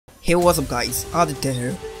Hey, what's up guys, Aditya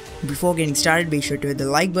here. Before getting started, be sure to hit the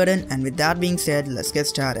like button, and with that being said, let's get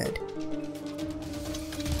started.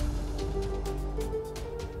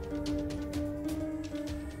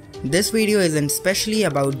 This video isn't specially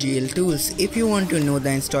about GL tools. If you want to know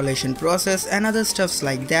the installation process and other stuffs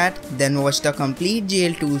like that, then watch the complete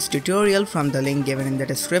GL tools tutorial from the link given in the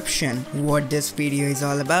description. What this video is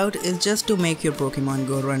all about is just to make your Pokemon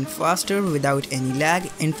Go run faster without any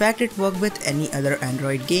lag. In fact, it works with any other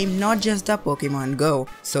Android game, not just the Pokemon Go.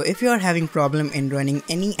 So if you are having problem in running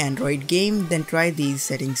any Android game, then try these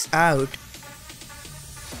settings out.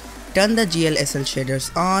 Turn the GLSL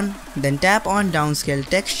shaders on, then tap on downscale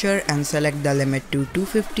texture and select the limit to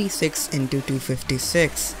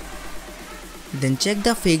 256x256. Then check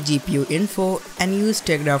the fake GPU info and use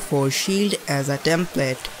Tegra 4 Shield as a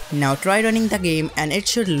template. Now try running the game and it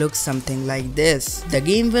should look something like this. The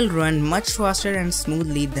game will run much faster and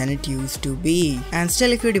smoothly than it used to be. And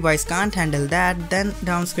still, if your device can't handle that, then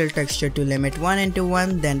downscale texture to limit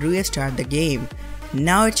 1:1, then restart the game.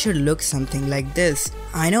 Now it should look something like this.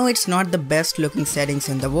 I know it's not the best looking settings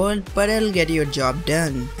in the world, but it'll get your job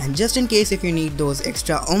done. And just in case if you need those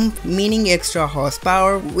extra oomph, meaning extra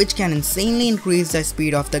horsepower, which can insanely increase the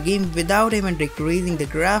speed of the game without even decreasing the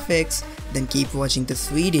graphics, then keep watching this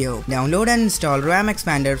video. Download and install RAM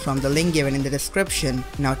Expander from the link given in the description.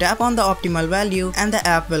 Now tap on the optimal value and the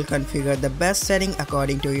app will configure the best setting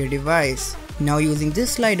according to your device. Now using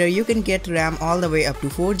this slider, you can get RAM all the way up to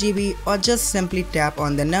 4 GB, or just simply tap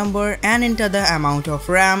on the number and enter the amount of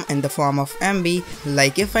RAM in the form of MB.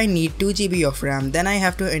 Like if I need 2 GB of RAM, then I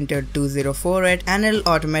have to enter 2048 and it'll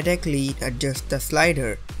automatically adjust the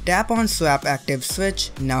slider. Tap on swap active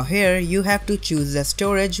switch. Now here you have to choose the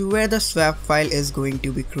storage where the swap file is going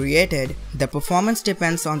to be created. The performance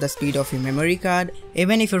depends on the speed of your memory card.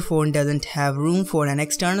 Even if your phone doesn't have room for an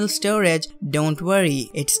external storage, don't worry,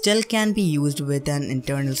 it still can be used with an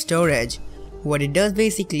internal storage. What it does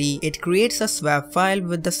basically, it creates a swap file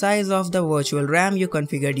with the size of the virtual RAM you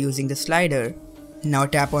configured using the slider. Now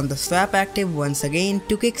tap on the swap active once again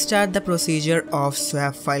to kickstart the procedure of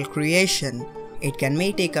swap file creation. It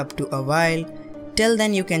may take up to a while. Till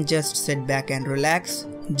then you can just sit back and relax.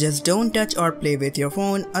 Just don't touch or play with your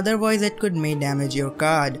phone, otherwise it may damage your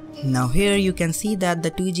card. Now here you can see that the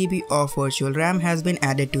 2 GB of virtual RAM has been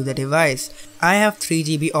added to the device. I have 3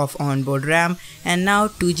 GB of onboard RAM and now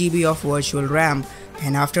 2 GB of virtual RAM.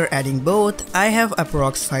 And after adding both, I have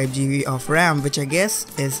approx 5 GB of RAM, which I guess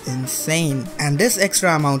is insane. And this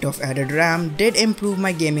extra amount of added RAM did improve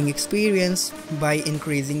my gaming experience by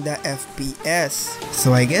increasing the FPS.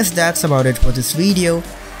 So I guess that's about it for this video.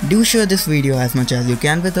 Do share this video as much as you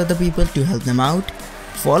can with other people to help them out.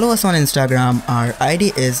 Follow us on Instagram, our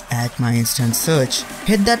ID is @myinstant_search.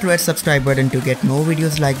 Hit that red subscribe button to get more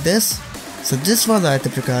videos like this. So this was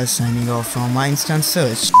Aditya Prakash signing off from My Instant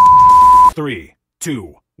Search. 3,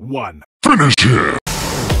 2, 1. Finish it!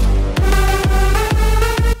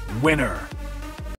 Winner.